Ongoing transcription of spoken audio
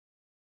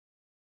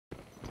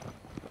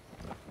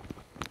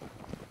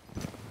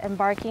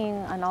embarking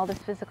on all this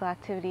physical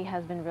activity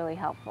has been really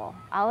helpful.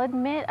 I'll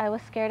admit I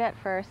was scared at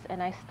first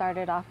and I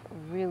started off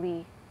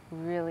really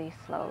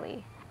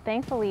slowly.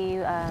 Thankfully,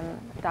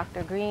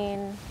 Dr.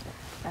 Green,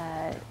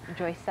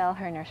 Joycelle,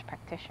 her nurse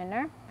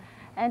practitioner,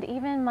 and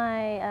even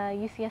my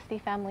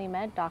UCSD family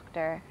med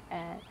doctor,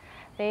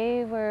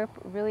 they were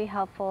really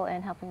helpful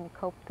in helping me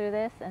cope through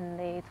this, and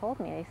they told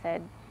me, they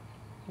said,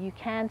 you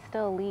can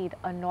still lead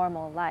a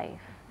normal life.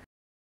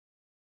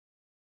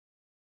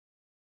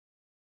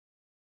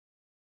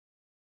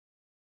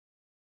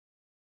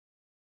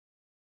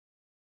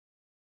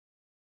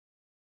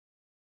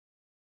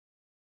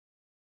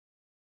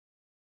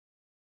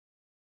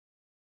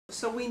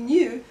 So we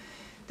knew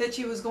that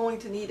she was going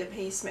to need a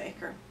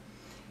pacemaker.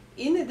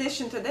 In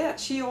addition to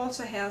that, she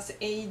also has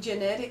a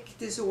genetic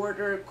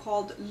disorder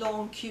called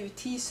long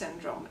QT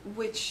syndrome,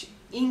 which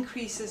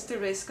increases the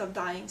risk of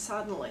dying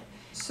suddenly.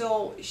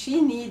 So she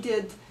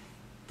needed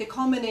the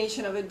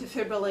combination of a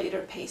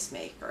defibrillator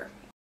pacemaker.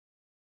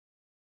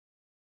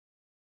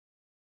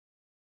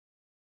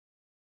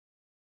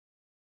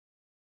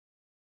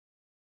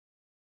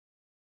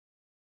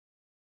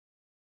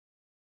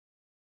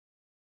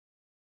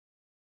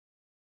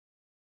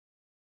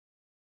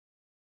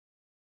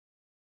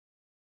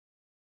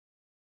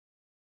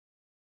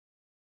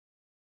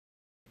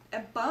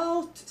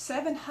 About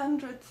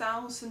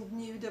 700,000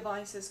 new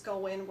devices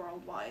go in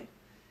worldwide.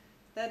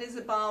 That is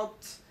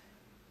about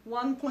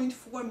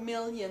 1.4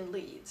 million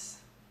leads.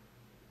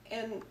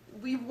 And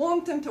we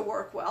want them to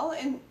work well,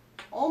 and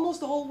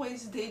almost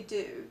always they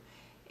do.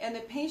 And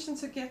the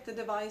patients who get the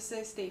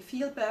devices, they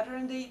feel better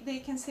and they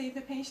can save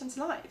the patient's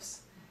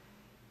lives.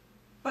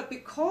 But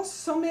because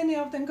so many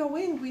of them go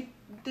in,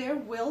 there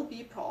will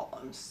be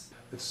problems.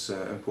 It's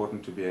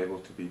important to be able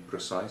to be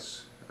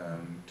precise.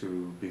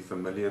 To be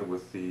familiar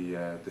with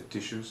the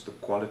tissues, the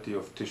quality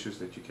of tissues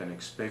that you can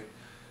expect,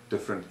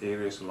 different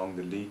areas along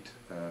the lead.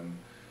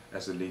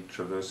 As the lead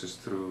traverses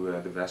through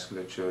the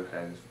vasculature,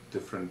 has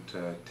different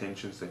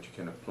tensions that you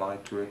can apply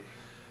to it.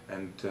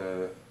 And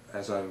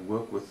as I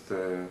work with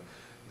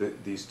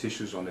these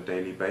tissues on a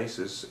daily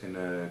basis in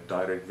a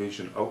direct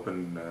vision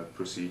open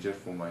procedure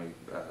for my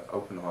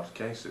open heart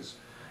cases,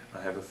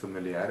 I have a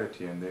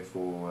familiarity, and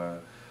therefore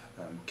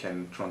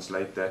can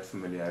translate that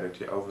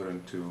familiarity over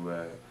into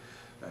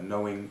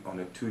knowing on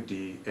a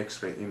 2D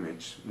X-ray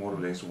image more or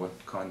less what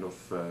kind of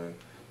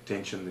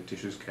tension the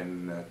tissues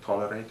can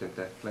tolerate at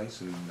that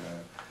place, and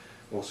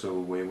also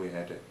where we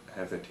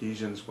have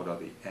adhesions, what are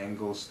the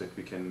angles that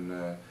we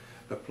can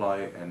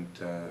apply, and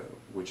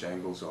which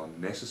angles are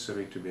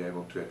necessary to be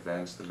able to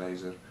advance the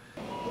laser.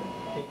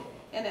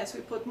 And as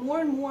we put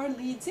more and more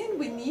leads in,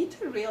 we need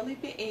to really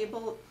be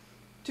able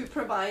to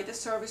provide a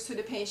service to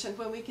the patient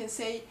when we can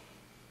say,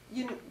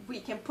 we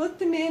can put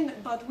them in,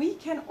 but we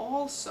can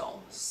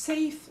also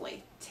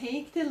safely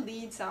take the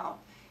leads out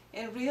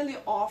and really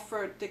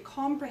offer the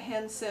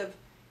comprehensive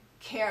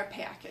care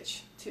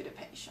package to the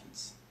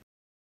patients.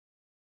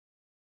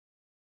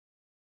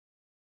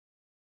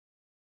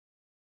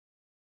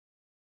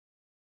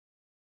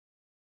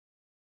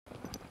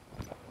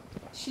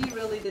 She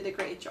really did a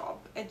great job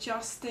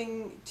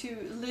adjusting to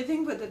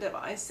living with the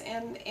device,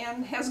 and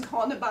has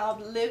gone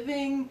about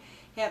living,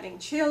 having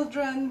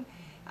children,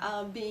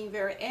 being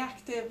very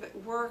active,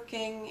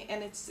 working,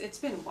 and it's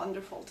been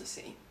wonderful to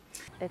see.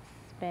 It's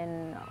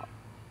been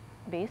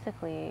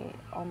basically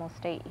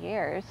almost 8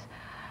 years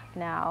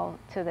now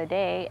to the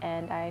day,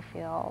 and I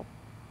feel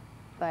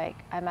like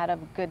I'm at a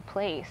good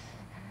place.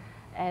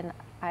 And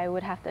I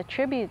would have to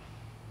attribute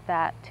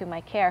that to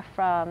my care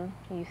from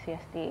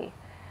UCSD,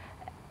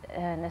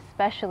 and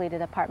especially the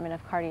Department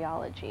of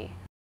Cardiology.